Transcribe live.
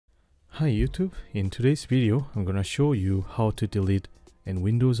Hi YouTube, in today's video I'm gonna show you how to delete a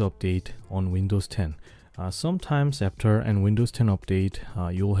Windows update on Windows 10. Sometimes after a Windows 10 update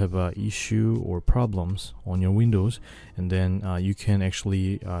you'll have an issue or problems on your Windows, and then you can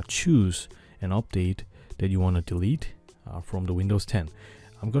actually choose an update that you want to delete from the Windows 10.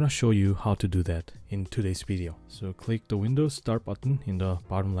 I'm gonna show you how to do that in today's video. So click the Windows Start button in the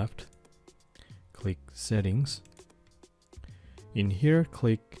bottom left, click Settings. In here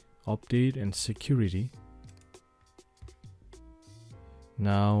click Update and Security.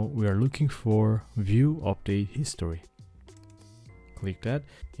 Now we are looking for View Update History. Click that.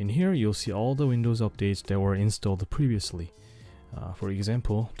 In here you'll see all the Windows updates that were installed previously. For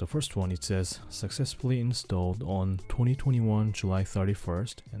example, the first one, it says successfully installed on 2021 July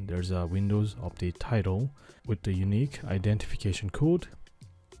 31st, and there's a Windows update title with the unique identification code.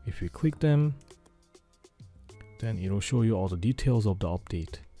 If you click them, then it'll show you all the details of the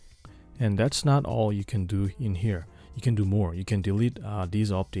update. And that's not all you can do in here. You can do more. You can delete these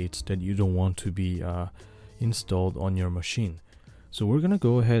updates that you don't want to be installed on your machine. So we're gonna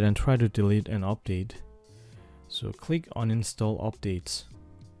go ahead and try to delete an update. So click Uninstall Updates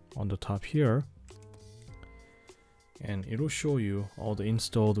on the top here, and it'll show you all the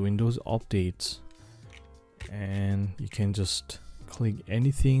installed Windows updates, and you can just click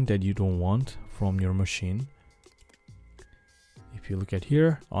anything that you don't want from your machine. If you look at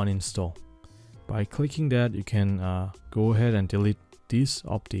here, uninstall. By clicking that, you can go ahead and delete this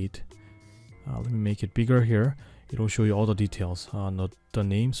update. Let me make it bigger here. It will show you all the details, the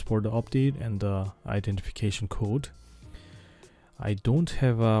names for the update and the identification code. I don't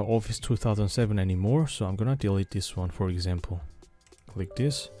have Office 2007 anymore, so I'm gonna delete this one, for example. Click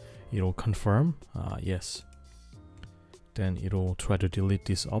this, it'll confirm, yes. Then it'll try to delete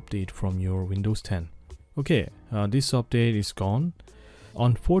this update from your Windows 10. Okay, this update is gone.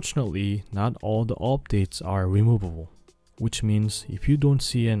 Unfortunately, not all the updates are removable, which means if you don't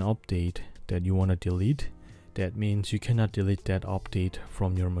see an update that you want to delete, that means you cannot delete that update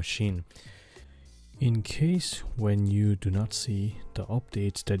from your machine. In case when you do not see the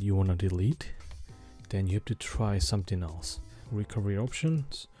updates that you want to delete, then you have to try something else. Recovery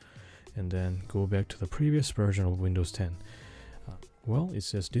options, and then go back to the previous version of Windows 10. Well, it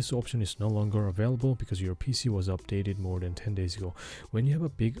says this option is no longer available because your PC was updated more than 10 days ago. When you have a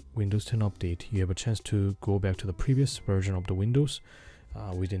big Windows 10 update, you have a chance to go back to the previous version of the Windows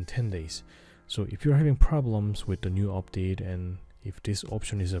within 10 days. So if you're having problems with the new update, and if this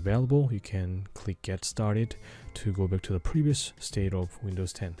option is available, you can click Get Started to go back to the previous state of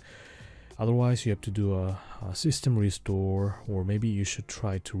Windows 10. Otherwise, you have to do a system restore, or maybe you should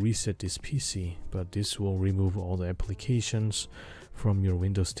try to reset this PC, but this will remove all the applications from your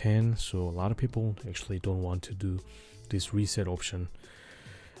Windows 10, so a lot of people actually don't want to do this reset option.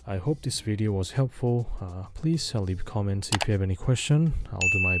 I hope this video was helpful. Please leave comments if you have any question. I'll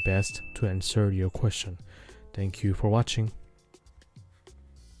do my best to answer your question. Thank you for watching.